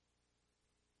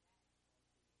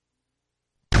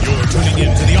tuning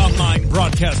in to the online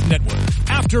broadcast network,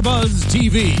 AfterBuzz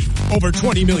TV. Over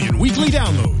 20 million weekly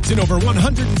downloads in over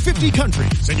 150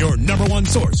 countries, and your number one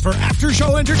source for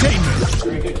after-show entertainment.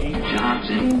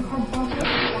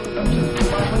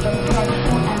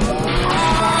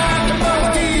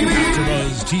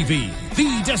 AfterBuzz TV,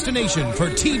 the destination for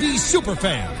TV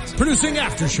superfans, producing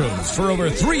aftershows for over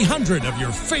 300 of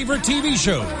your favorite TV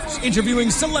shows, interviewing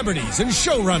celebrities and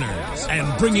showrunners,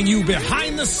 and bringing you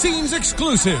behind-the-scenes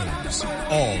exclusives.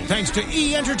 All thanks to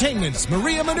E! Entertainment's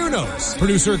Maria Menounos,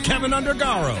 producer Kevin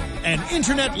Undergaro, and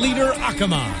internet leader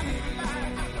Akamai.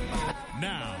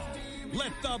 Now,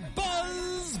 let the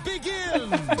buzz begin!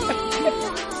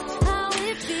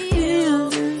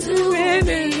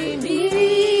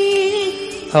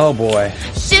 Oh boy.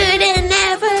 Should've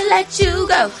never let you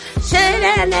go.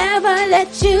 Should've never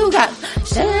let you go.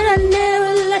 Should've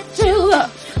never let you go.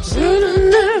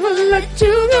 Should've never let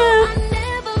you go.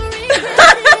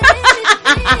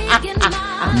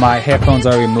 My headphones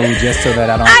are removed just so that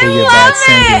I don't hear your bad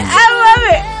singing. I love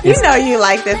it. You know you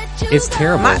like this. It's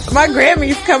terrible. My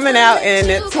Grammy's coming out in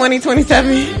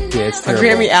 2027. Yeah, it's terrible. My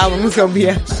Grammy album is gonna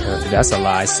be out. That's a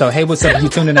lie. So, hey, what's up? You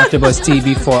tuned in AfterBuzz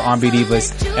TV for R&B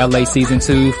Divas LA Season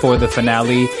 2 for the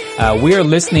finale. We're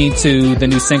listening to the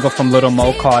new single from Little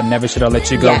Mo called Never Should I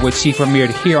Let You Go, Yes. which she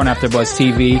premiered here on AfterBuzz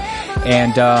TV.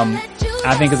 And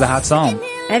I think it's a hot song.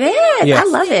 It is. Yeah. I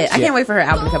love it. I Yeah. can't wait for her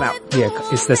album to come out. Yeah,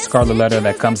 it's the Scarlet Letter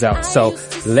that comes out. So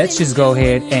let's just go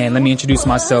ahead and let me introduce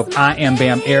myself. I am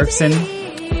Bam Erickson.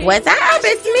 What's up?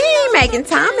 It's me, Megan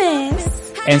Thomas.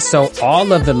 And so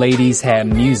all of the ladies had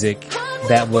music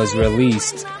that was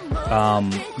released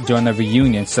during the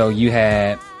reunion. So you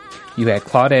had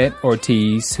Claudette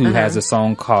Ortiz, who has a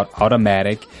song called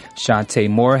Automatic. Shantae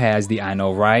Moore has the I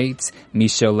Know Right.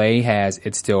 Michel'le has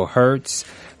It Still Hurts.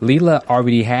 Leela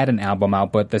already had an album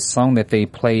out, but the song that they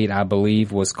played, I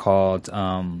believe, was called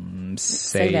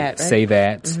Say That. Right? Say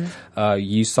That. Mm-hmm.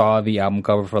 You saw the album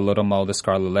cover for Little Mo, The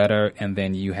Scarlet Letter, and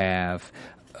then you have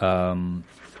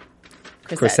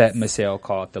Chrisette Michele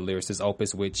called The Lyricist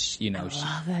Opus, which, you know, I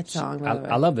love that song.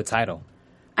 I love the title.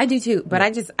 I do too, but I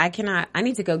cannot. I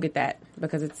need to go get that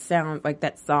because it sounds like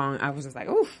that song. I was just like,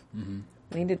 oof,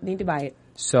 need to buy it.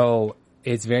 So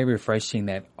it's very refreshing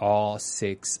that all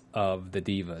 6 of the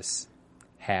divas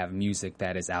have music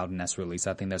that is out and that's released.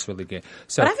 I think that's really good.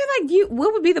 So, but I feel like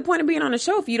what would be the point of being on the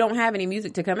show if you don't have any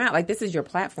music to come out? Like, this is your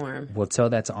platform. We'll tell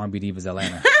that to R&B Divas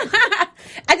Atlanta.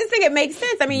 I just think it makes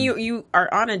sense. I mean, you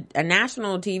are on a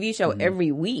national TV show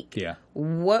every week. Yeah.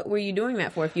 What were you doing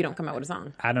that for if you don't come out with a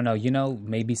song? I don't know. You know,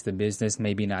 maybe it's the business,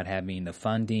 maybe not having the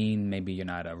funding, maybe you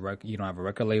don't have a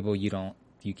record label, you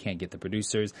can't get the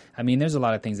producers. I mean, there's a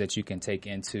lot of things that you can take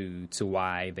into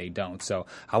why they don't. So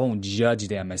I won't judge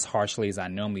them as harshly as I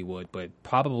normally would, but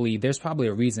there's probably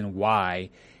a reason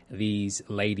why these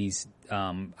ladies,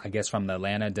 I guess from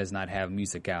Atlanta, does not have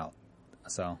music out.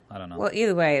 So I don't know. Well,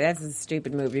 either way, that's a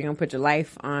stupid move. You're going to put your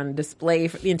life on display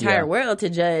for the entire world to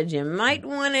judge. You might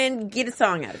want to get a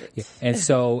song out of it. Yeah.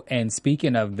 And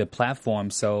speaking of the platform,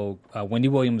 so Wendy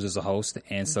Williams was a host,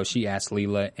 and so she asked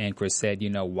Leela and Chrisette,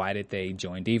 why did they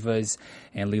join Divas?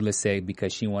 And Leela said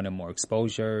because she wanted more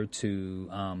exposure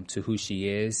to who she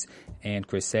is, and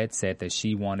Chrisette said that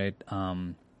she wanted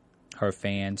her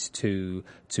fans to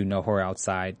know her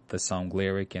outside the song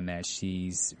lyric and that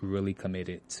she's really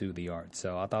committed to the art.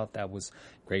 So I thought that was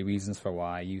great reasons for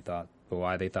why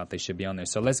they thought they should be on there.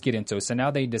 So let's get into it. So now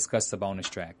they discussed the bonus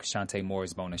track, Shantae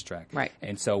Moore's bonus track. Right.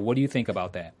 And so what do you think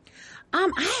about that?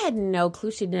 I had no clue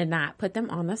she did not put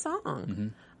them on the song. Mm-hmm.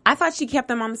 I thought she kept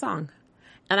them on the song.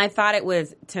 And I thought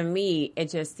to me, it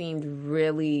just seemed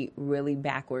really, really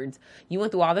backwards. You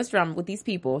went through all this drama with these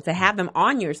people to have them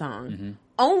on your song,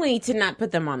 only to not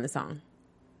put them on the song.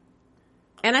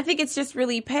 And I think it's just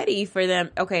really petty for them.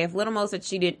 Okay, if Little Mo said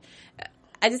she did,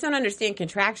 I just don't understand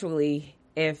contractually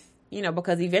if,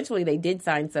 because eventually they did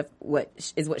sign stuff, what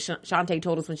Shantae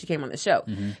told us when she came on the show.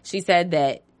 Mm-hmm. She said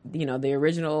that, the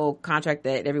original contract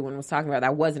that everyone was talking about,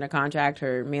 that wasn't a contract.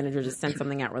 Her manager just sent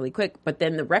something out really quick. But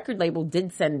then the record label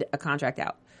did send a contract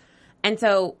out. And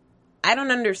so I don't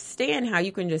understand how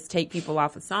you can just take people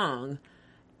off a song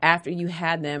after you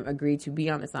had them agree to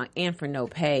be on the song and for no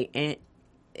pay. And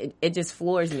it just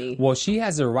floors me. Well, she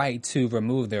has a right to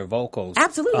remove their vocals.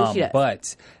 Absolutely, she does.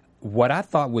 But what I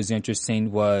thought was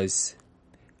interesting was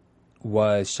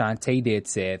Shantae did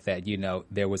said that,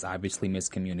 there was obviously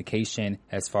miscommunication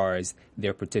as far as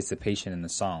their participation in the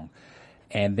song.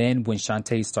 And then when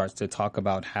Shantae starts to talk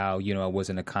about how, it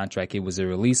wasn't a contract, it was a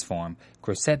release form,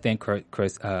 Chrisette then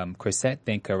corrects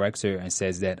her and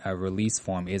says that a release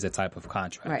form is a type of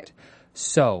contract. Right.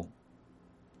 So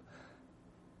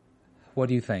What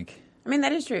do you think? I mean,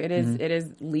 that is true. It is. It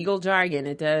is legal jargon.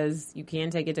 It does. You can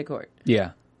take it to court.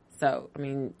 Yeah. So, I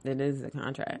mean, it is a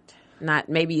contract. Not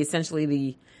maybe essentially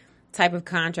the type of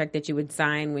contract that you would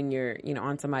sign when you're,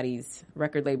 on somebody's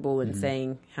record label and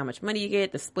saying how much money you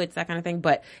get, the splits, that kind of thing.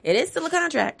 But it is still a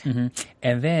contract.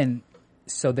 And then,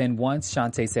 once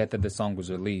Shantae said that the song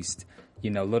was released,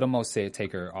 Little Mo said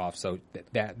take her off. So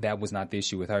that was not the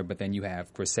issue with her. But then you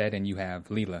have Chrisette and you have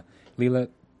Leela. Leela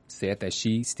said that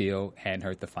she still hadn't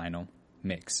heard the final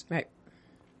mix. Right.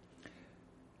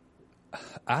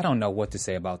 I don't know what to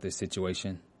say about this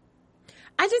situation.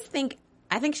 I think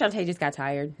Shantae just got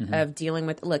tired of dealing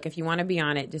with, look, if you want to be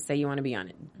on it, just say you want to be on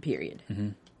it, period.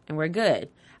 And we're good.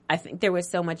 I think there was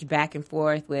so much back and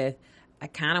forth with, I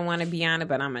kind of want to be on it,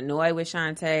 but I'm annoyed with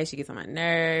Shantae. She gets on my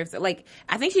nerves. Like,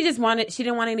 I think she didn't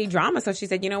want any drama. So she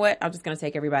said, you know what? I'm just going to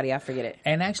take everybody off. Forget it.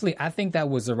 And actually, I think that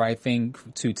was the right thing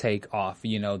to take off.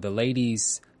 The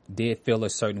ladies did feel a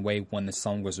certain way when the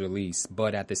song was released,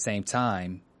 but at the same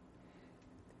time,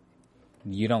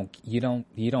 you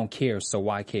don't care. So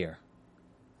why care?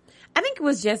 I think it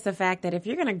was just the fact that if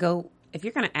you're going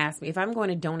to ask me if I'm going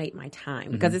to donate my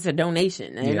time, because it's a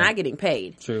donation and you're not getting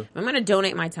paid. True. I'm going to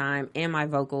donate my time and my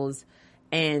vocals,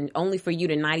 and only for you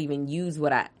to not even use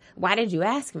why did you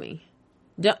ask me?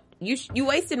 You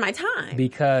wasted my time.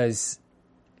 Because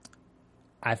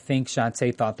I think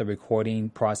Shantae thought the recording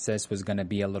process was going to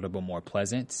be a little bit more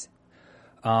pleasant.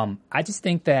 I just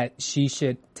think that she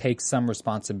should take some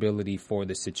responsibility for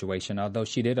the situation, although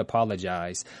she did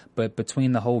apologize. But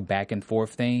between the whole back and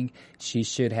forth thing, she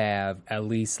should have at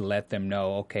least let them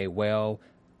know, okay, well,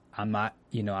 I'm not,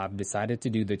 I've decided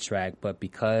to do the track, but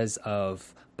because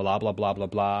of blah, blah, blah, blah,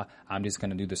 blah, I'm just going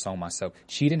to do the song myself.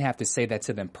 She didn't have to say that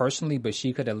to them personally, but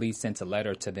she could at least send a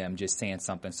letter to them just saying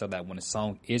something so that when the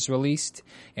song is released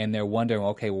and they're wondering,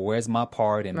 okay, well, where's my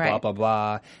part and blah, blah,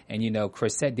 blah. And,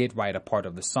 Chrisette did write a part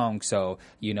of the song. So,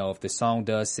 if the song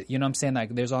does, what I'm saying?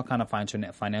 Like, there's all kind of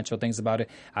financial things about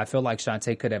it. I feel like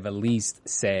Shantae could have at least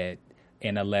said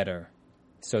in a letter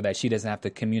so that she doesn't have to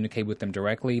communicate with them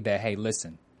directly that, hey,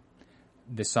 listen,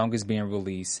 the song is being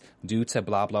released due to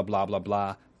blah, blah, blah, blah,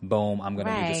 blah. Boom, I'm going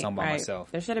to do the song by myself.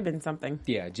 There should have been something.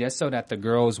 Yeah, just so that the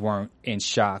girls weren't in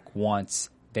shock once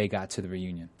they got to the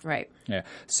reunion. Right. Yeah.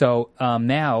 So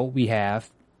now we have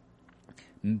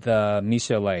the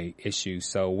Michel'le issue.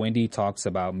 So Wendy talks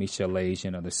about Michel'le's,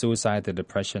 the suicide, the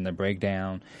depression, the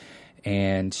breakdown.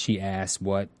 And she asked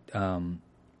what were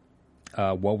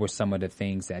some of the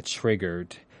things that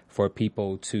triggered for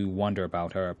people to wonder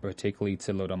about her, particularly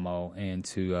to Little Mo and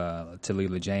to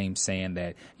Leela James, saying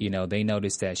that, they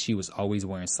noticed that she was always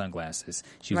wearing sunglasses.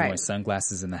 She was wearing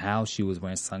sunglasses in the house. She was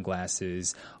wearing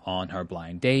sunglasses on her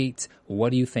blind date.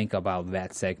 What do you think about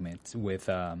that segment with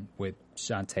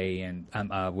Shantae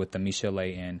and with the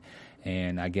Michel'le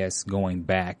and I guess going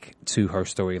back to her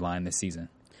storyline this season?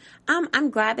 I'm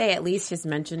glad they at least just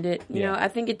mentioned it. You know, I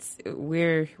think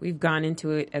we've gone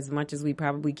into it as much as we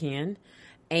probably can.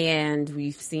 And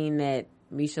we've seen that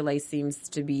Michel'le seems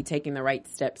to be taking the right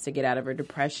steps to get out of her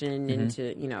depression and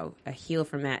to, heal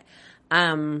from that.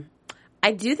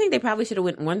 I do think they probably should have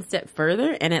went one step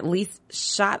further and at least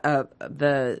shot up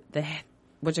the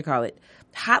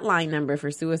hotline number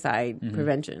for suicide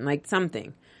prevention, like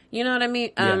something. You know what I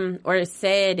mean? Or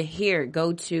said, here,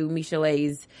 go to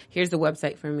Michel'le's. Here's the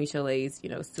website for Michel'le's.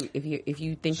 If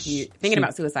you think you're thinking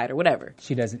about suicide or whatever.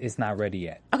 She doesn't. It's not ready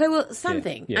yet. Okay, well,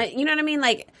 something. Yeah. You know what I mean?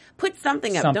 Like, put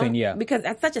something up. Because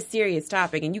that's such a serious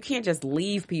topic, and you can't just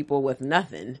leave people with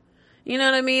nothing. You know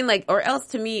what I mean? Like, or else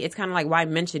to me, it's kind of like, why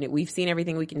mention it? We've seen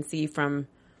everything we can see from.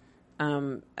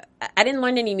 I didn't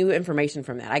learn any new information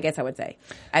from that. I guess I would say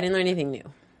I didn't learn anything new.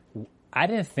 I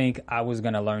didn't think I was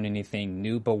going to learn anything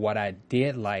new, but what I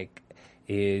did like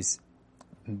is,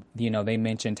 they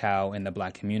mentioned how in the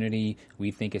Black community,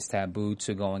 we think it's taboo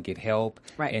to go and get help.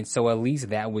 Right. And so at least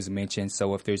that was mentioned.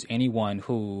 So if there's anyone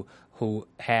who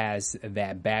has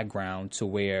that background to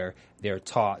where they're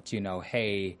taught,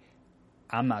 hey,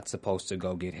 I'm not supposed to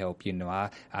go get help.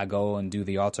 I go and do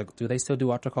the altar. Do they still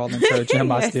do altar call in church? Am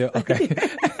I still? Okay.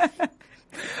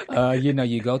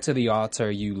 You go to the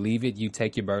altar, you leave it, you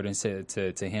take your burdens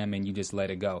to him and you just let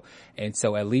it go. And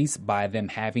so at least by them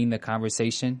having the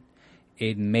conversation,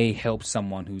 it may help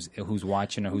someone who's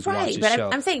watching or who's watching the show.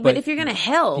 I'm saying, but if you're going to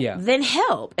help, then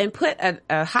help and put a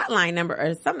hotline number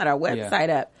or something, a website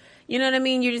up. You know what I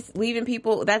mean? You're just leaving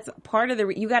people. That's part of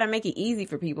you got to make it easy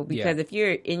for people because if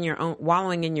you're in your own,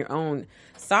 wallowing in your own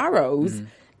sorrows,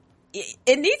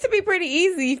 it needs to be pretty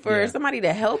easy for somebody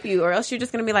to help you, or else you're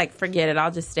just going to be like, forget it.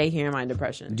 I'll just stay here in my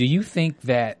depression. Do you think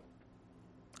that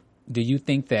do you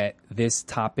think that this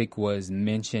topic was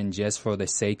mentioned just for the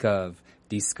sake of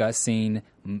discussing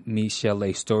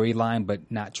Michelle's storyline,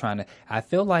 but not trying to? I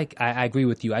feel like I agree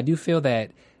with you. I do feel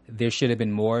that there should have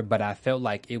been more, but I felt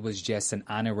like it was just an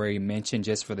honorary mention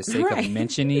just for the sake of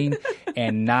mentioning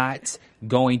and not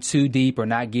going too deep or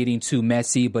not getting too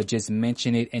messy, but just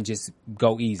mention it and just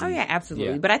go easy. Oh, yeah,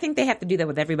 absolutely. Yeah. But I think they have to do that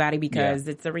with everybody because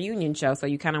it's a reunion show, so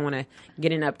you kind of want to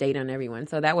get an update on everyone.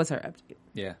 So that was her update.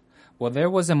 Yeah. Well,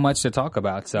 there wasn't much to talk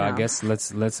about, so I guess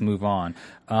let's move on.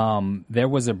 There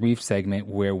was a brief segment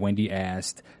where Wendy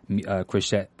asked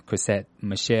Chrisette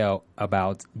Michele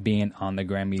about being on the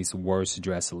Grammys' worst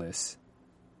dress list.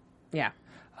 Yeah.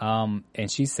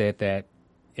 And she said that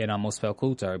it almost felt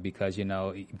cool to her because, you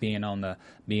know, being on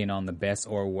the best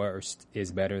or worst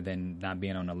is better than not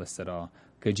being on the list at all.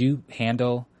 Could you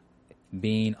handle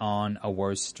being on a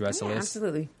worst dress list?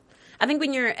 Absolutely. I think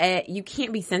when you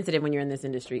can't be sensitive when you're in this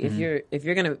industry. If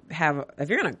you're gonna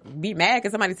be mad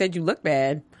because somebody said you look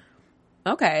bad,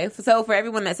 okay. So for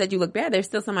everyone that said you look bad, there's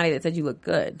still somebody that said you look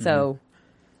good. So,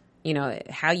 you know,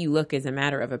 how you look is a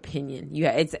matter of opinion.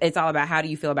 It's all about how do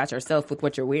you feel about yourself with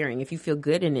what you're wearing. If you feel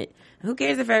good in it, who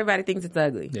cares if everybody thinks it's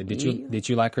ugly? Yeah, did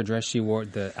you like her dress she wore,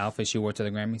 the outfit she wore to the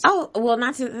Grammys? Oh, well,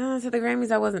 not to the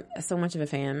Grammys. I wasn't so much of a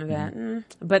fan of that.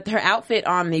 But her outfit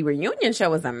on the reunion show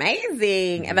was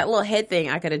amazing. And that little head thing,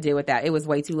 I could have did with that. It was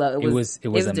way too low. It was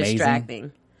amazing.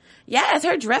 Distracting. Yes,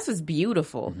 her dress was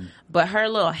beautiful, but her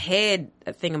little head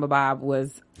thingamabob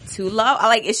was too low.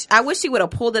 I wish she would have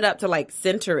pulled it up to like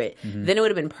center it. Then it would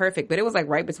have been perfect. But it was like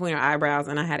right between her eyebrows,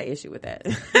 and I had an issue with that.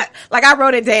 Like I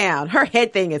wrote it down. Her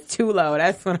head thing is too low.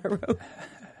 That's what I wrote.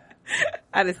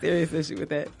 I had a serious issue with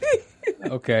that.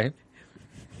 Okay,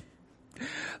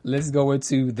 let's go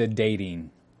into the dating.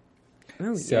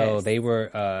 Oh, So yes. they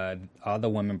were all the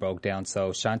women broke down. So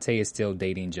Shantae is still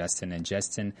dating Justin, and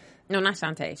Justin. No, not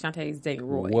Shantae. Shantae is dating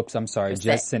Roy. Whoops, I'm sorry. Chrisette.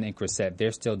 Justin and Chrisette,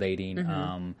 they're still dating.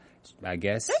 I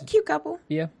guess. They're a cute couple.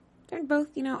 Yeah. They're both,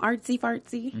 you know, artsy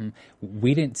fartsy.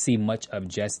 We didn't see much of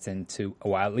Justin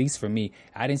well, at least for me,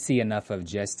 I didn't see enough of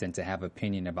Justin to have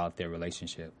opinion about their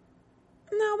relationship.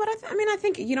 No, but I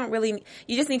think you don't really,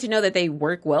 you just need to know that they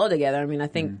work well together. I mean, I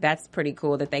think that's pretty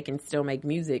cool that they can still make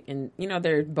music and, you know,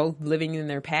 they're both living in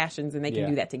their passions and they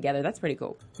can do that together. That's pretty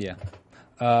cool. Yeah.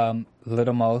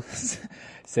 Little Mo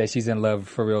says she's in love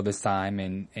for real this time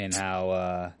and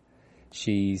how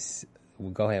she's,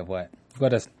 well, go ahead, what?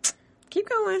 What else? Keep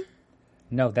going.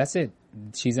 No, that's it.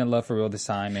 She's in love for real this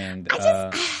time and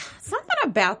Something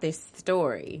about this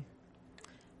story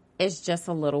is just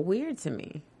a little weird to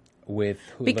me. with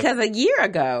who, Because a year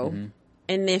ago,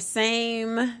 in this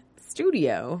same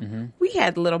studio, we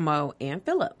had Little Mo and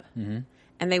Phillip.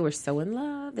 And they were so in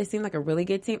love. They seemed like a really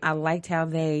good team. I liked how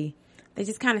they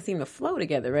just kind of seemed to flow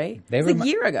together, right? It was a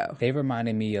year ago. They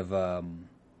reminded me of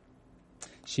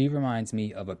she reminds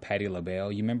me of a Patti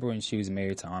LaBelle. You remember when she was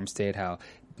married to Armstead, how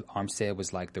Armstead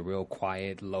was like the real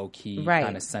quiet, low-key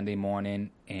kind of Sunday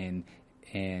morning, and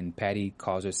Patti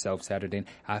calls herself Saturday.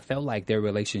 I felt like their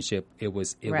relationship, they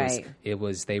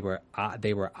were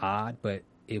odd, but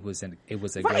it was a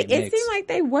great mix. It seemed like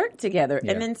they worked together.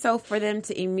 Yeah. And then so for them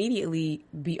to immediately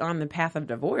be on the path of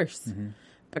divorce,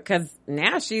 because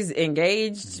now she's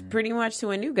engaged pretty much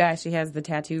to a new guy. She has the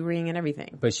tattoo ring and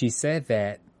everything. But she said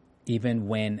that even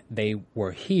when they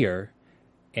were here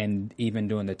and even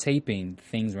during the taping,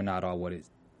 things were not all what it.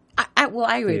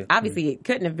 I agree. Yeah. Obviously, it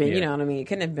couldn't have been, you know what I mean? It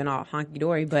couldn't have been all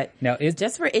honky-dory, but now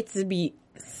just for it to be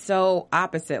so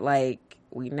opposite, like,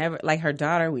 we never, like her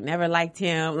daughter, we never liked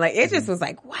him. Like, it just was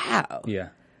like, wow. Yeah.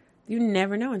 You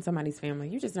never know in somebody's family.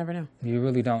 You just never know. You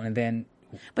really don't. And then.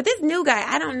 But this new guy,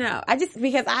 I don't know.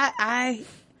 Because I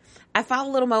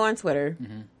follow Little Mo on Twitter.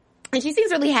 And she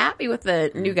seems really happy with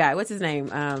the new guy. What's his name?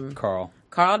 Carl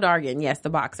Dargan. Yes, the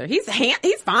boxer. He's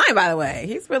fine, by the way.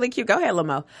 He's really cute. Go ahead, Little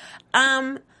Mo.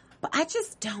 But I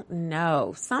just don't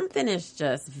know. Something is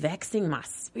just vexing my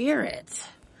spirit.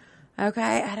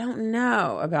 Okay? I don't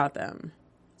know about them.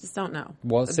 Just don't know.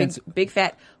 Well, big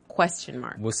fat question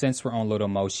mark. Well, since we're on Little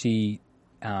Mo, she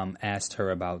asked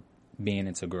her about being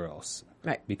into girls.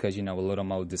 Right. Because, you know, Little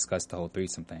Mo discussed the whole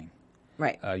threesome thing.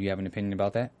 Right. You have an opinion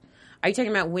about that? Are you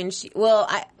talking about when she... Well,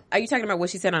 are you talking about what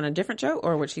she said on a different show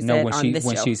or what she said on this show? No,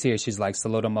 when she's here, she's like, so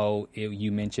Little Mo,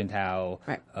 you mentioned how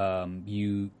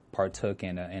you partook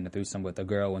in a threesome with a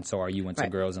girl, and so are you into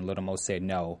girls? And Little Mo said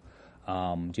no.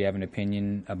 Do you have an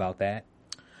opinion about that?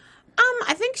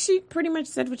 I think she pretty much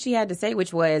said what she had to say,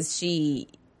 which was she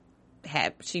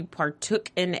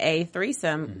partook in a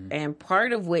threesome, and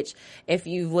part of which, if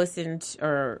you've listened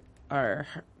or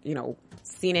you know,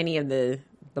 seen any of the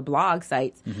the blog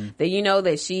sites, that you know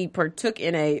that she partook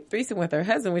in a threesome with her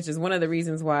husband, which is one of the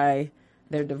reasons why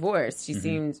they're divorced. She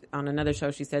seemed, on another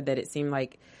show, she said that it seemed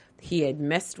like he had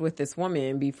messed with this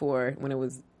woman before when it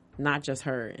was not just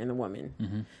her and the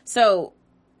woman. So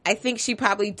I think she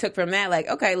probably took from that, like,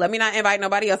 okay, let me not invite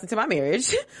nobody else into my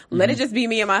marriage. Let it just be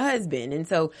me and my husband. And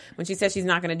so when she said she's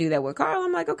not going to do that with Carl,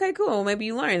 I'm like, okay, cool. Maybe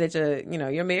you learned that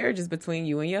your marriage is between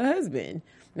you and your husband.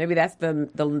 Maybe that's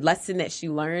the lesson that she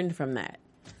learned from that.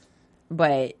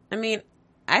 But I mean,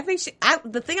 I think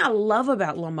the thing I love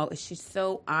about Lil Mo is she's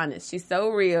so honest. She's so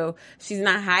real. She's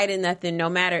not hiding nothing, no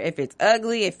matter if it's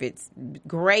ugly, if it's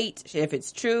great, if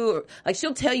it's true. Like,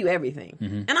 she'll tell you everything.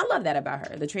 And I love that about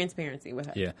her, the transparency with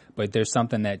her. Yeah, but there's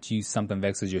something something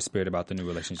vexes your spirit about the new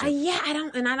relationship. I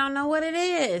don't know what it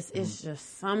is. It's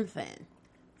just something.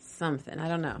 I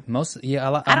don't know.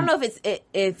 I don't know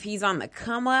if he's on the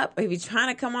come up, or if he's trying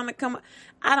to come on the come up.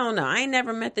 I don't know. I ain't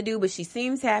never met the dude, but she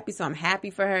seems happy, so I'm happy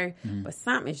for her. But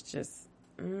something is just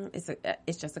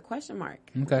it's just a question mark.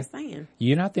 Okay, I'm just saying.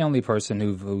 You're not the only person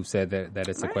who said that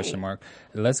it's a question mark.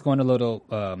 Let's go into a little.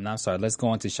 Let's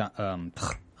go into. I'm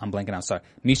blanking out. Sorry,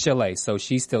 Michelle. So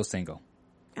she's still single.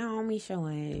 Oh, Michelle.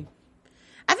 I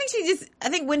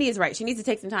think Wendy is right. She needs to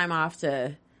take some time off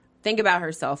to think about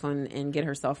herself and get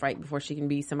herself right before she can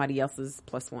be somebody else's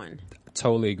plus one.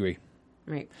 Totally agree.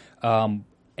 Right.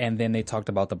 And then they talked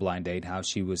about the blind date, how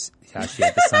she had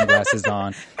the sunglasses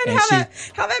on, and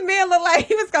how that man looked like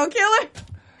he was gonna kill her.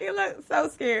 He looked so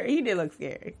scared. He did look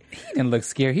scary. He didn't look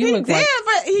scared. He looked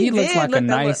like a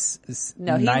nice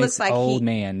old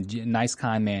man, nice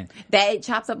kind man that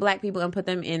chops up black people and put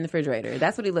them in the refrigerator.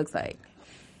 That's what he looks like.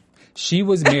 She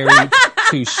was married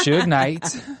to Suge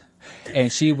Knight.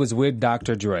 And she was with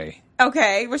Dr. Dre.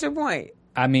 Okay, what's your point?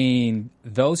 I mean,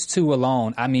 those two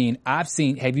alone. I mean, have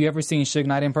you ever seen Suge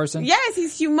Knight in person? Yes,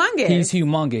 he's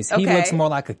humongous. Okay. He looks more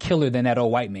like a killer than that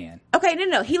old white man. Okay,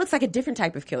 no. He looks like a different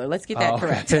type of killer. Let's get that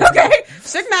correct. Okay.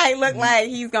 Suge Knight looked like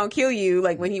he's going to kill you,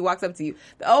 like when he walks up to you.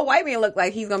 The old white man looked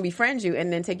like he's going to befriend you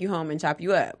and then take you home and chop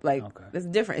you up. Like, it's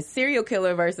different. It's serial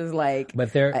killer versus like an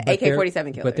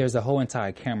AK-47 killer. But there's a whole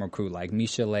entire camera crew, like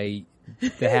Michelle,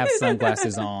 to have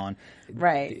sunglasses on.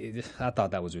 Right. I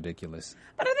thought that was ridiculous.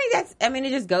 But I think it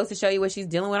just goes to show you what she's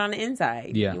dealing with on the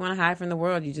inside. Yeah. You want to hide from the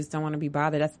world. You just don't want to be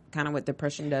bothered. That's kind of what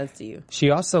depression does to you.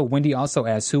 Wendy also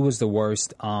asked who was the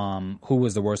worst on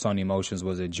emotions.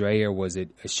 Was it Dre or was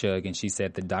it Suge? And she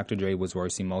said that Dr. Dre was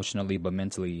worse emotionally, but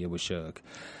mentally it was Suge.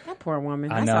 That poor woman.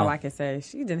 That's all I can say.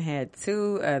 She done had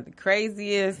two of the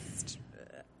craziest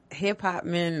hip-hop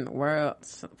men in the world.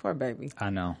 Poor baby. I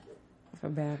know.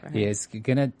 Bad for her. Yeah,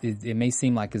 it may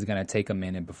seem like it's gonna take a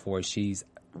minute before she's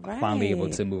finally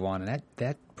able to move on, and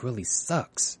that really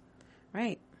sucks.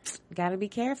 Right, gotta be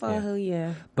careful who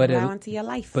you allow into your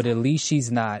life. But at least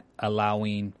she's not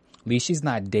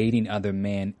dating other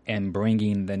men and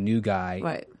bringing the new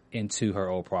guy into her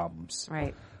old problems.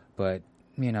 Right. But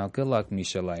good luck,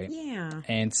 Michelle. Yeah.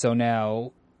 And so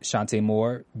now Shantae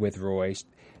Moore with Roy.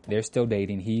 They're still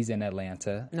dating. He's in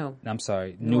Atlanta. No. I'm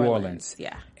sorry, New Orleans.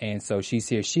 Yeah. And so she's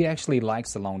here. She actually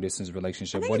likes a long distance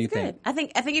relationship. What do you think? I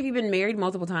think if you've been married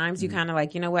multiple times, you kind of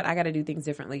like, you know what, I got to do things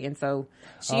differently. And so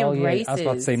she embraces. I was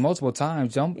about to say multiple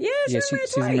times. She's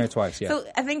been married twice. Yeah. So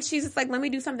I think she's just like, let me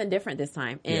do something different this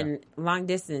time. And long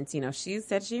distance, she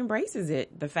said she embraces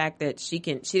it. The fact that she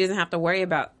doesn't have to worry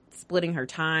about splitting her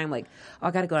time, like,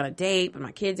 I gotta go on a date, but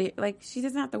my kids, like, she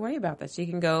doesn't have to worry about that. She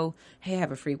can go, hey,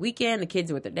 have a free weekend, the kids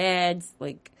are with their dads,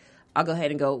 like, I'll go ahead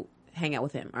and go hang out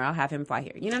with him, or I'll have him fly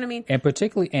here. You know what I mean? And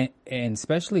particularly, and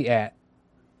especially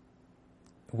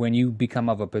when you become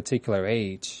of a particular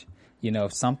age,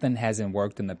 if something hasn't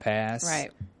worked in the past,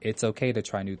 right, it's okay to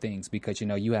try new things because,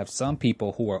 you have some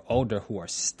people who are older who are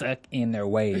stuck in their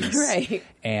ways. Right.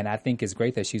 And I think it's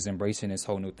great that she's embracing this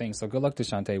whole new thing. So good luck to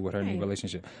Shantae with her new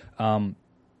relationship. Leela.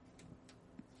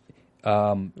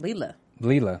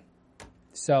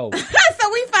 So we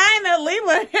find that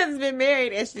Leela has been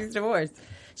married and she's divorced.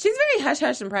 She's very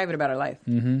hush-hush and private about her life.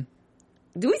 Mm-hmm.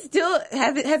 Do we still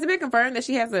has it been confirmed that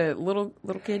she has a little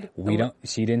kid?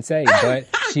 She didn't say, but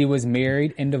she was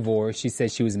married and divorced. She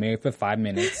said she was married for 5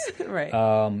 minutes. Right.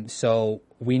 So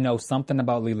we know something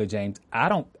about Leela James.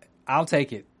 I'll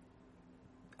take it.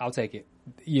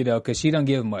 Because she don't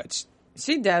give much.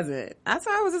 She doesn't. That's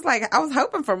why I was just like, I was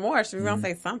hoping for more. She was gonna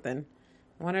say something.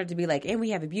 I wanted her to be like, and we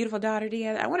have a beautiful daughter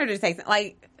together. I wanted her to say something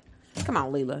like, come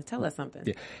on, Leela, tell us something.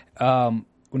 Yeah.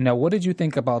 Now, what did you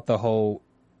think about the whole?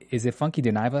 Is it Funky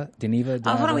Dineva?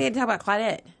 Oh, hold on. We had to talk about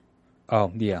Claudette.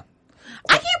 Oh, yeah.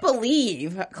 I can't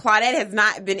believe Claudette has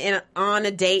not been on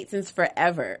a date since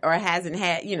forever or hasn't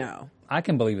had, I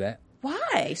can believe that.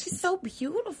 Why? She's so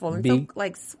beautiful and so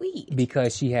like sweet.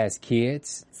 Because she has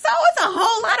kids. So it's a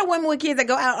whole lot of women with kids that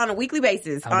go out on a weekly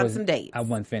basis on some dates. I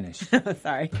wasn't finished.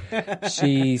 Sorry.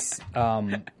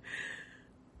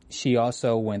 She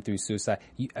also went through suicide.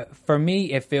 For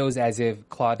me, it feels as if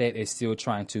Claudette is still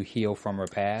trying to heal from her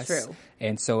past. True.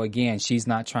 And so, again, she's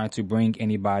not trying to bring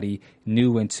anybody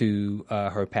new into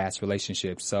her past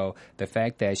relationship. So the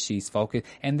fact that she's focused.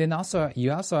 And then also,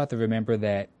 you also have to remember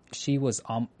that she was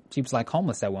like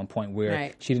homeless at one point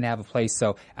where she didn't have a place.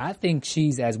 So I think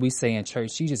she's, as we say in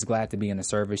church, she's just glad to be in the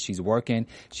service. She's working.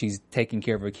 She's taking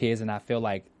care of her kids. And I feel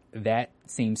like that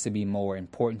seems to be more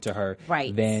important to her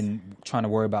than trying to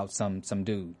worry about some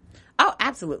dude. Oh,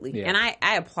 absolutely. Yeah. And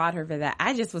I applaud her for that.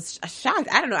 I just was shocked.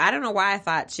 I don't know why I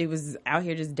thought she was out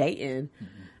here just dating. Mm-hmm.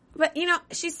 But, you know,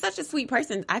 she's such a sweet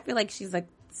person. I feel like she's like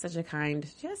such a kind,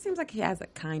 she just seems like she has a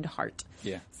kind heart.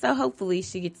 Yeah. So hopefully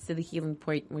she gets to the healing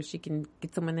point where she can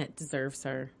get someone that deserves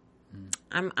her.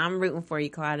 I'm rooting for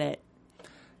you, Claudette.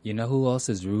 You know who else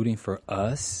is rooting for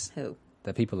us? Who?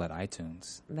 The people at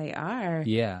iTunes. They are.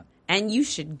 Yeah. And you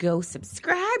should go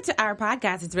subscribe to our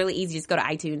podcast. It's really easy. Just go to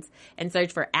iTunes and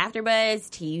search for AfterBuzz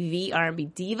TV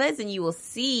R&B Divas, and you will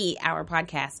see our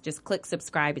podcast. Just click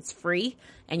subscribe. It's free,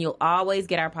 and you'll always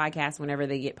get our podcast whenever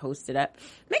they get posted up.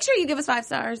 Make sure you give us 5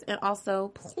 stars, and also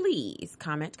please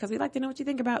comment, because we'd like to know what you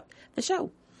think about the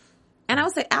show. And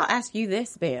I'll ask you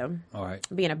this, Bam. All right.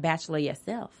 Being a bachelor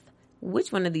yourself,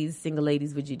 which one of these single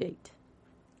ladies would you date?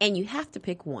 And you have to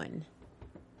pick one.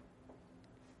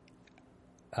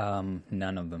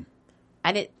 None of them.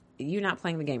 You're not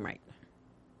playing the game right.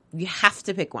 You have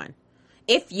to pick one.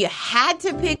 If you had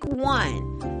to pick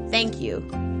one, thank you.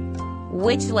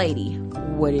 Which lady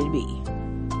would it be?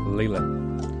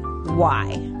 Leela.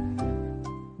 Why?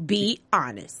 Be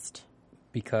honest.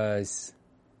 Because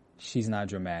she's not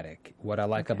dramatic. What I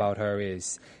like about her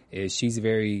is she's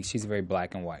very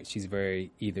black and white. She's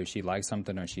very, either she likes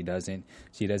something or she doesn't.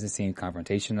 She doesn't seem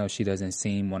confrontational. She doesn't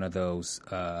seem one of those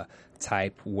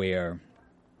type where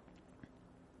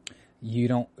she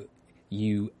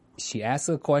asks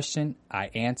a question,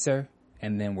 I answer,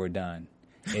 and then we're done.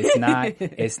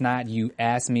 It's not you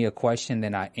ask me a question,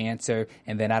 then I answer,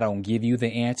 and then I don't give you the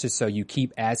answer, so you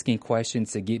keep asking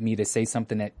questions to get me to say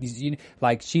something that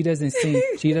like she doesn't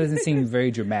seem very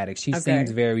dramatic. She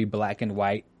seems very black and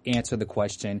white. Answer the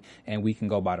question, and we can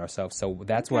go about ourselves. So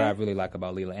that's what I really like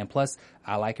about Leela. And plus,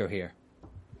 I like her hair.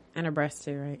 And her breasts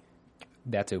too, right?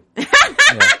 That too. Yeah.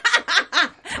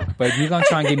 But you're going to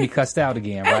try and get me cussed out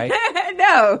again, right?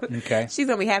 No. Okay. She's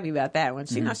going to be happy about that one.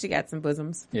 She knows she got some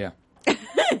bosoms. Yeah.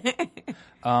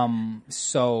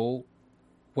 So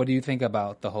what do you think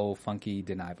about the whole Funky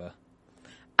Dineva?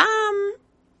 I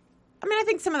mean, I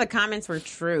think some of the comments were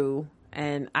true,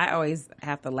 and I always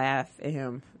have to laugh at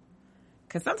him.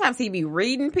 Because sometimes he'd be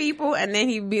reading people, and then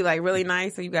he'd be, like, really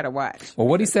nice, so you got to watch. Well,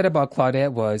 what he said about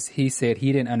Claudette was, he said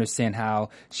he didn't understand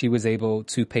how she was able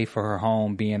to pay for her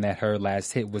home, being that her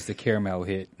last hit was the Caramel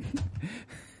hit.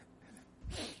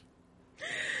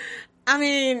 I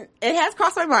mean, it has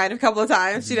crossed my mind a couple of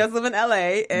times. She does live in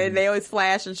L.A., and they always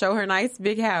flash and show her nice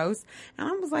big house. And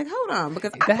I was like, hold on,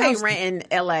 because I pay rent in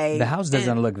L.A. The house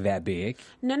doesn't look that big.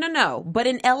 No. But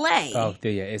in L.A. Oh,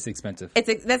 yeah, it's expensive.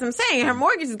 That's what I'm saying. Her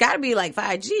mortgage has got to be like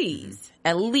 5 G's,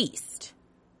 at least.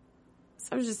 So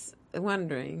I was just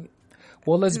wondering.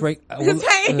 Well, let's break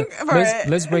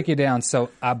it down.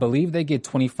 So I believe they get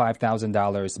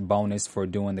 $25,000 bonus for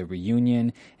doing the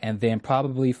reunion, and then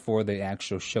probably for the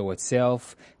actual show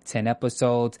itself, 10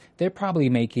 episodes. They're probably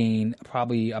making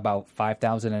about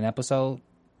 $5,000 an episode.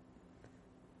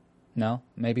 No,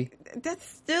 maybe. That's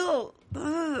still.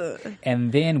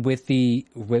 And then who paying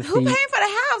for the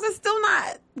house is still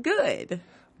not good.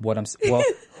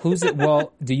 Who's it?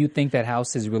 Well, do you think that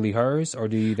house is really hers, or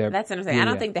do you? That's what I'm saying. I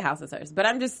don't think the house is hers, but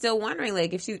I'm just still wondering,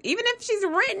 like, if she's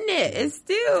renting it, it's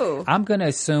still. I'm gonna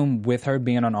assume with her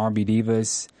being on R&B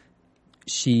Divas,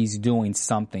 she's doing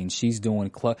something. She's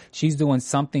doing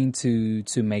something to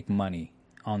make money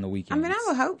on the weekends. I mean, I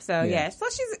would hope so. Yeah. So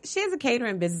she has a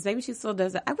catering business. Maybe she still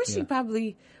does that. I wish she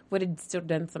probably would have still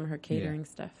done some of her catering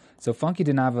stuff. So Funky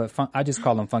Dineva, I just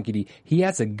call him Funky D. He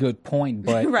has a good point,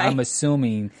 but right. I'm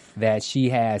assuming that she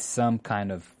has some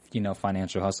kind of,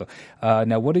 financial hustle.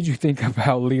 Now, what did you think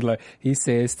about Leela? He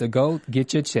says to go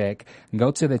get your check,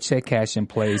 go to the check cashing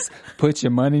place, put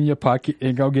your money in your pocket,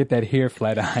 and go get that hair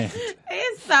flat ironed.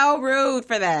 It's so rude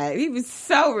for that. He was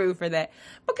so rude for that.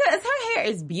 Because her hair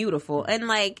is beautiful, and,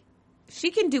 like,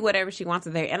 she can do whatever she wants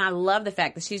with her. And I love the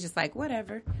fact that she's just like,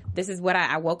 whatever. This is what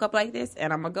I woke up like this,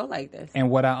 and I'm going to go like this. And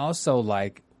what I also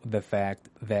like, the fact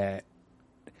that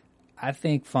I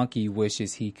think Funky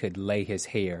wishes he could lay his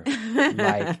hair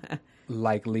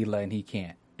like Lila, and he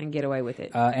can't. And get away with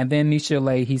it. And then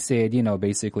Michel'le, he said,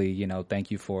 basically, thank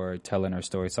you for telling her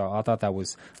story. So I thought that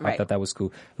was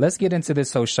cool. Let's get into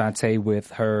this whole Shantae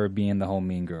with her being the whole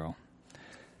mean girl.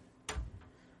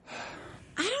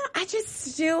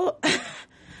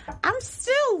 I'm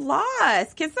still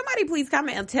lost. Can somebody please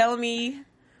comment and tell me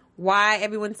why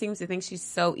everyone seems to think she's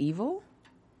so evil?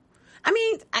 I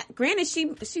mean, granted,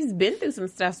 she's been through some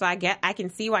stuff, so I can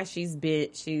see why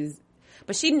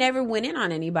but she never went in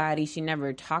on anybody. She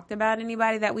never talked about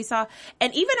anybody that we saw.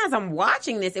 And even as I'm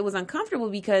watching this, it was uncomfortable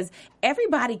because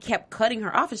everybody kept cutting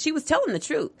her off, and she was telling the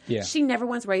truth. Yeah. She never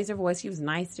once raised her voice. She was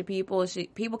nice to people.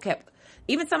 People kept,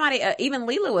 even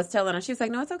Lila was telling her, she was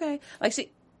like, no, it's okay. Like she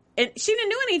didn't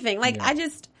do anything. Like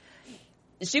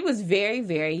she was very,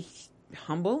 very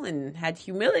humble and had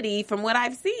humility from what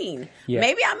I've seen. Yeah.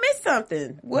 Maybe I missed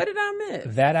something. What did I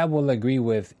miss? That I will agree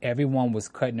with. Everyone was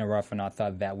cutting her off, and I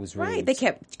thought that was rude. Right. They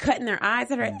kept cutting their eyes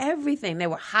at her, everything. They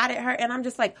were hot at her, and I'm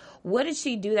just like, what did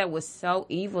she do that was so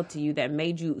evil to you that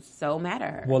made you so mad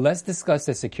at her? Well, let's discuss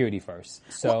the security first.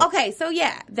 So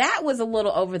that was a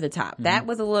little over the top. Mm-hmm. That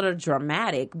was a little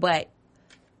dramatic, but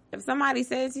if somebody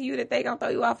says to you that they gonna throw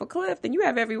you off a cliff, then you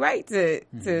have every right to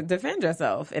defend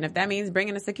yourself. And if that means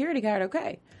bringing a security guard,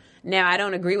 okay. Now, I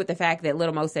don't agree with the fact that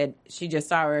Little Mo said she just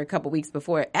saw her a couple weeks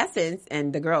before Essence,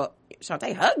 and the girl,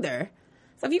 Shantae, hugged her.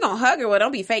 So if you're gonna hug her, well,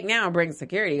 don't be fake now and bring a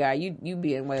security guard. You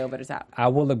being way over the top. I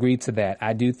will agree to that.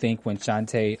 I do think when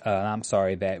Shantae,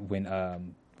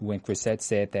 when Chrisette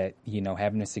said that,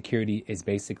 having a security is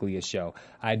basically a show.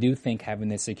 I do think having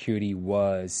the security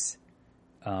was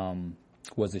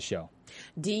a show.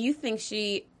 Do you think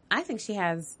I think she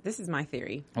has, this is my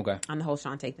theory on the whole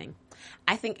Shantae thing.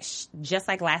 I think just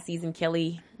like last season,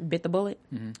 Kelly bit the bullet,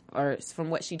 or from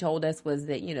what she told us was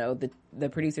that, the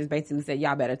producers basically said,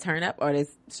 y'all better turn up or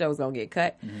this show's going to get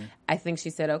cut. Mm-hmm. I think she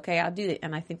said, okay, I'll do it.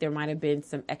 And I think there might have been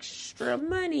some extra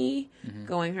money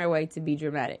going her way to be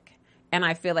dramatic. And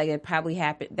I feel like it probably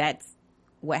happened. That's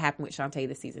what happened with Shantae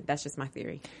this season. That's just my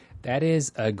theory. That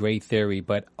is a great theory,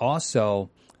 but also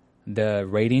the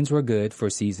ratings were good for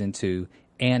season 2,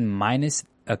 and minus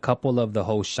a couple of the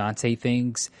whole Shantae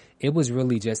things, it was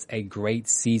really just a great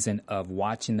season of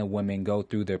watching the women go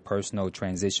through their personal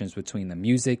transitions between the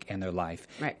music and their life.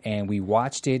 Right. And we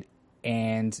watched it,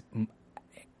 and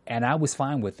I was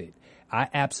fine with it. I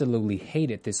absolutely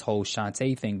hated this whole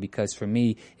Shantae thing because for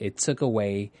me, it took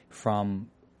away from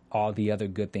all the other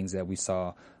good things that we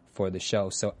saw for the show.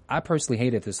 So I personally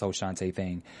hated this whole Shantae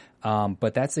thing.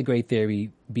 But that's a great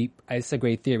theory. It's a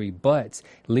great theory. But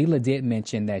Lila did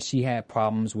mention that she had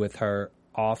problems with her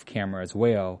off camera as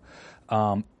well.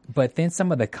 But then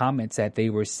some of the comments that they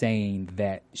were saying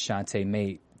that Shantae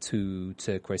made to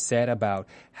Chrisette about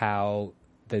how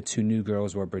the two new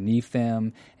girls were beneath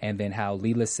them, and then how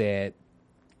Lila said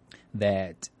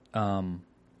that how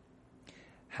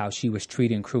she was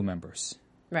treating crew members.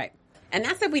 Right. And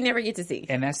that's stuff we never get to see.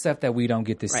 And that's stuff that we don't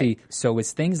get to see. So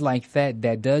it's things like that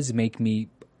that does make me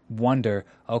wonder,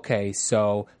 okay,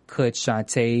 so could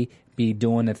Shantae be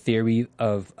doing a theory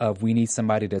of we need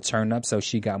somebody to turn up so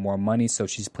she got more money, so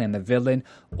she's playing the villain?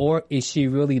 Or is she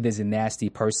really this nasty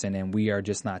person and we are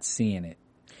just not seeing it?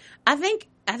 I think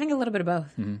a little bit of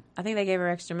both. Mm-hmm. I think they gave her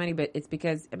extra money, but it's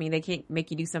because, they can't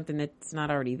make you do something that's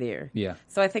not already there. Yeah.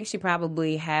 So I think she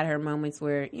probably had her moments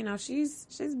where, she's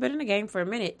been in the game for a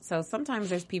minute. So sometimes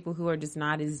there's people who are just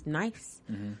not as nice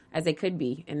as they could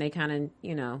be. And they kind of,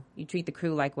 you treat the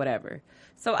crew like whatever.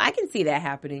 So I can see that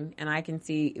happening. And I can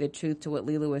see the truth to what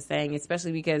Lila was saying,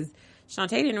 especially because Shantae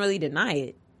didn't really deny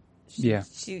it.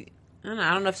 I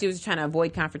don't know if she was trying to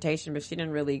avoid confrontation, but she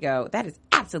didn't really go, that is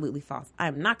absolutely false.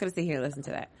 I'm not going to sit here and listen to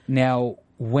that. Now,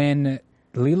 when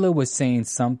Lila was saying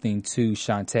something to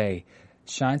Shantae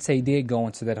did go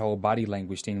into that whole body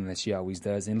language thing that she always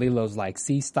does. And Lila was like,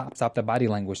 see, stop the body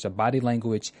language. The body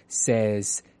language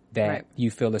says that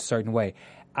you feel a certain way.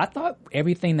 I thought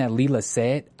everything that Lila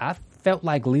said, I felt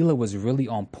like Lila was really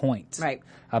on point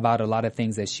about a lot of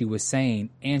things that she was saying.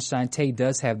 And Shantae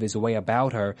does have this way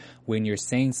about her when you're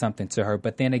saying something to her.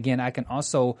 But then again, I can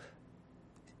also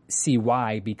see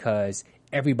why, because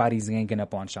everybody's ganging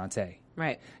up on Shantae.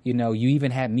 Right. You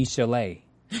even had Michel'le.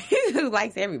 Who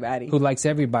likes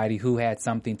everybody. Who had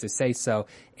something to say. So,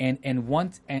 and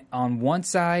on one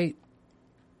side,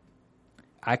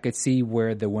 I could see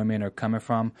where the women are coming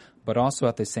from, but also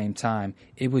at the same time,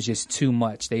 it was just too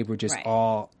much. They were just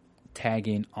all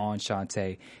tagging on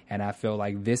Shantae, and I feel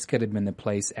like this could have been the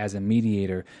place as a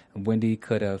mediator. Wendy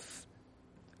could have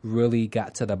really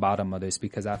got to the bottom of this,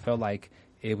 because I felt like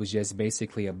it was just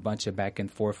basically a bunch of back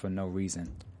and forth for no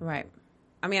reason. Right.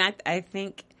 I mean, I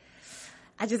think,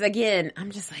 I'm just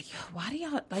like, why do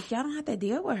y'all don't have to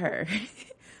deal with her.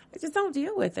 Just don't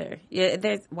deal with her.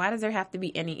 Yeah, why does there have to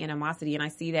be any animosity? And I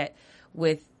see that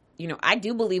with, I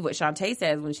do believe what Shantae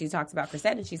says when she talks about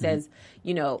Chrisette, and she says,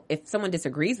 if someone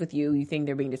disagrees with you, you think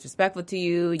they're being disrespectful to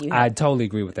you. I totally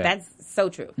agree with that. That's so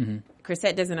true.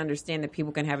 Chrisette doesn't understand that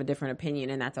people can have a different opinion,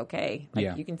 and that's okay.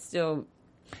 You can still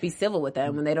be civil with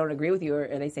them when they don't agree with you or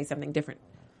they say something different.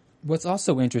 What's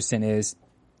also interesting is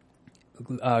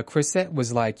Chrisette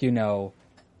was like,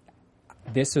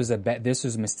 this was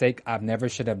a mistake. I never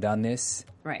should have done this.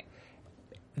 Right.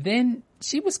 Then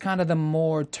she was kind of the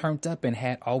more turned up and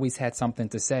had always had something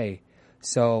to say.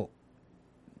 So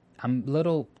I'm a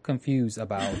little confused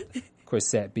about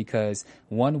Chrisette, because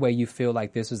one way you feel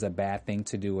like this was a bad thing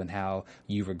to do and how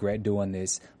you regret doing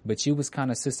this, but you was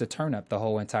kind of Sister Turn Up the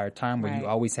whole entire time where you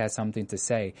always had something to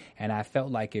say. And I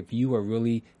felt like if you were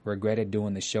really regretted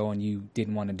doing the show and you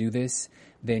didn't want to do this,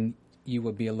 then you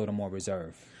would be a little more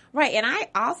reserved. Right. And I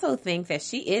also think that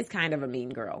she is kind of a mean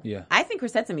girl. Yeah. I think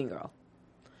Chrisette's a mean girl.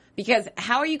 Because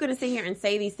how are you going to sit here and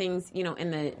say these things,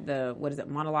 in the what is it,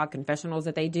 monologue confessionals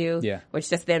that they do? Yeah. Which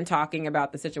just them talking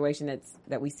about the situation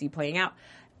that we see playing out.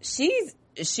 She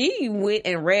went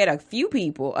and read a few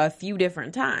people a few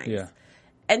different times. Yeah.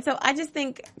 And so I just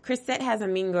think Chrisette has a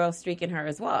mean girl streak in her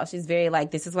as well. She's very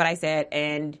like, this is what I said,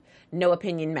 and no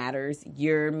opinion matters.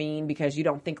 You're mean because you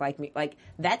don't think like me. Like,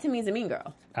 that to me is a mean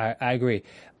girl. I agree.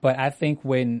 But I think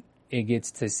when it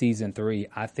gets to season 3,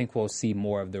 I think we'll see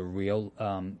more of the real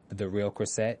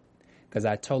Chrisette, because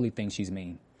I totally think she's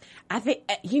mean. I think,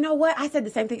 you know what? I said the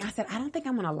same thing. I said, I don't think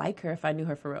I'm going to like her if I knew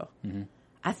her for real. Mm-hmm.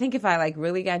 I think if I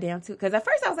really got down to it, because at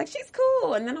first I was like, she's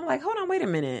cool. And then I'm like, hold on, wait a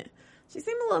minute. She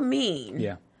seemed a little mean.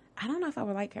 Yeah. I don't know if I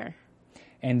would like her.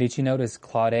 And did you notice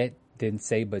Claudette didn't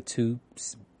say but 2?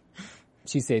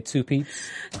 She said 2 peeps.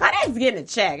 Claudette's getting a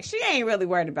check. She ain't really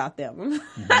worried about them.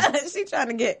 Mm-hmm. She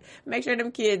trying to make sure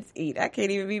them kids eat. I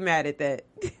can't even be mad at that.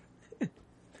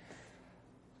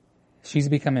 She's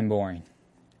becoming boring.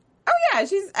 Oh yeah,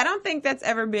 I don't think that's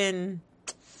ever been.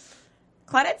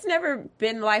 Claudette's never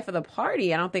been life of the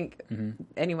party. I don't think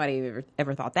anybody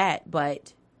ever thought that.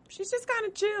 But she's just kind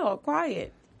of chill,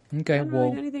 quiet. Okay, I don't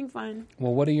really do anything fun.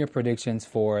 Well, what are your predictions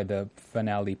for the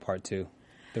finale part 2?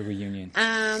 The reunion.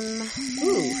 Let's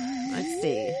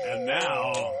see. And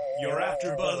now, your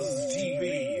AfterBuzz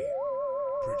TV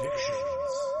predictions.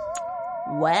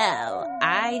 Well,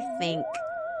 I think,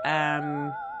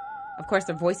 of course,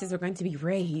 the voices are going to be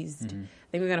raised. Mm-hmm. I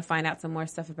think we're going to find out some more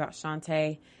stuff about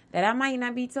Shantae that I might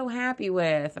not be so happy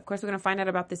with. Of course, we're going to find out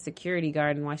about the security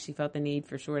guard and why she felt the need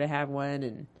for sure to have one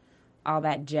and all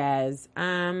that jazz.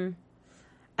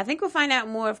 I think we'll find out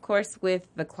more, of course, with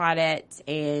the Claudette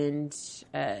and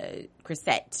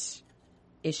Chrisette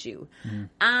issue.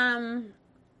 Mm-hmm.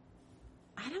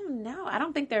 I don't know. I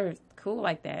don't think they're cool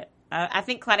like that. I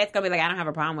think Claudette's going to be like, I don't have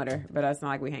a problem with her, but it's not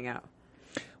like we hang out.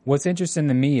 What's interesting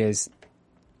to me is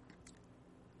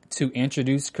to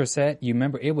introduce Chrisette, you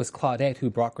remember it was Claudette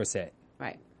who brought Chrisette.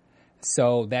 Right.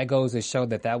 So that goes to show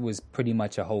that was pretty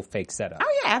much a whole fake setup.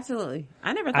 Oh yeah, absolutely.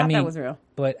 I never thought that was real.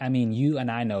 But I mean, you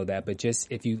and I know that. But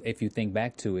just if you think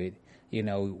back to it,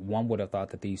 one would have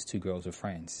thought that these two girls were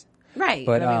friends. Right.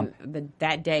 But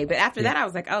that day. But after that, I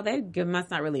was like, oh, they must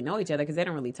not really know each other because they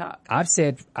don't really talk. I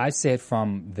said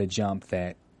from the jump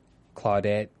that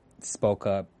Claudette spoke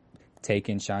up,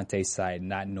 taking Shantae's side,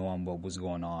 not knowing what was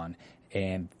going on,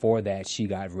 and for that she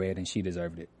got red and she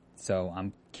deserved it. So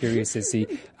I'm curious to see.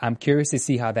 I'm curious to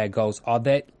see how that goes.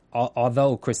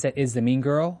 Although Chrisette is the mean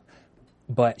girl,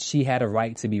 but she had a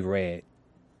right to be read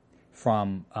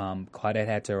from Claudette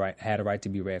had a right to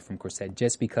be read from Chrisette,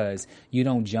 just because you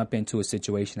don't jump into a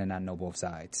situation and not know both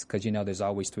sides, because there's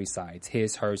always 3 sides: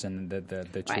 his, hers, and the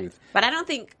right. Truth. But I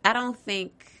don't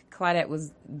think Claudette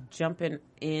was jumping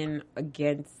in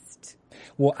against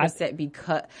Chrisette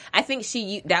because I think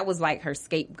that was like her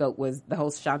scapegoat was the whole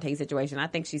Shantae situation. I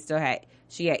think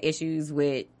she had issues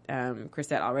with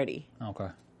Chrisette already. Okay.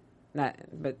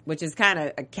 Which is kind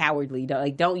of a cowardly.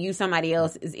 Like, don't use somebody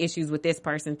else's issues with this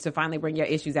person to finally bring your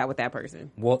issues out with that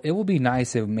person. Well, it would be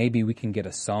nice if maybe we can get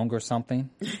a song or something.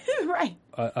 Right.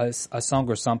 A song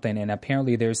or something. And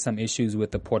apparently there's some issues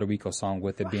with the Puerto Rico song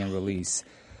with it being released.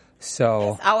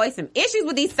 So there's always some issues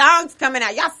with these songs coming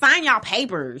out. Y'all sign y'all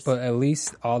papers. But at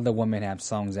least all the women have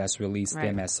songs that's released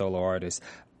them as solo artists.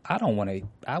 I don't want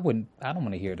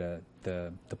to hear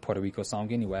the Puerto Rico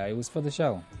song anyway. It was for the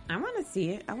show. I want to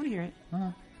see it. I want to hear it.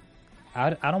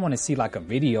 I don't want to see like a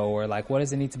video or like what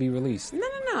does it need to be released. No.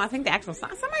 I think the actual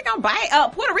song. Somebody gonna buy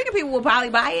it. Puerto Rican people will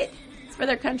probably buy it. It's for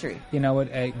their country. You know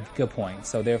what? Good point.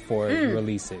 So therefore,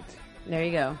 release it. There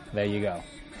you go. There you go.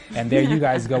 And there you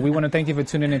guys go. We want to thank you for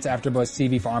tuning into AfterBuzz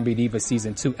TV for R&B Diva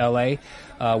Season 2 LA.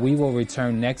 We will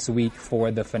return next week for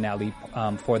the finale,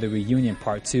 for the reunion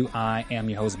part 2. I am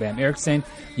your host, Bam Erickson.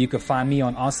 You can find me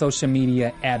on all social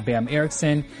media at Bam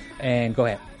Erickson. And go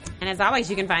ahead. And as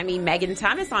always, you can find me, Megan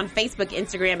Thomas, on Facebook,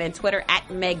 Instagram, and Twitter at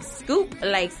Meg Scoop,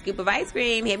 like scoop of ice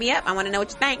cream. Hit me up. I want to know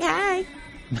what you think. Hi.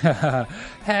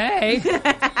 Hey.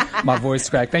 My voice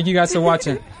cracked. Thank you guys for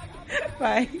watching.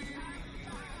 Bye.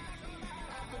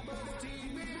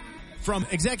 From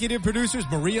executive producers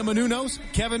Maria Menounos,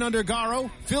 Kevin Undergaro,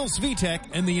 Phil Svitek,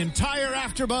 and the entire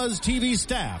AfterBuzz TV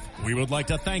staff, we would like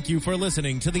to thank you for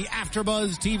listening to the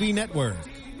AfterBuzz TV network.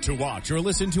 To watch or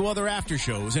listen to other after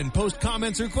shows and post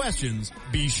comments or questions,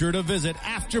 be sure to visit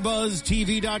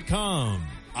AfterBuzzTV.com.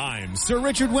 I'm Sir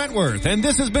Richard Wentworth, and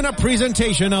this has been a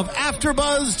presentation of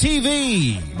AfterBuzz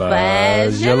TV.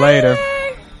 Buzz you later.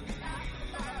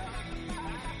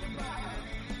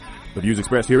 The views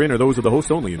expressed herein are those of the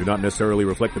host only and do not necessarily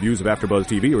reflect the views of AfterBuzz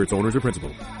TV or its owners or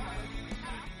principals.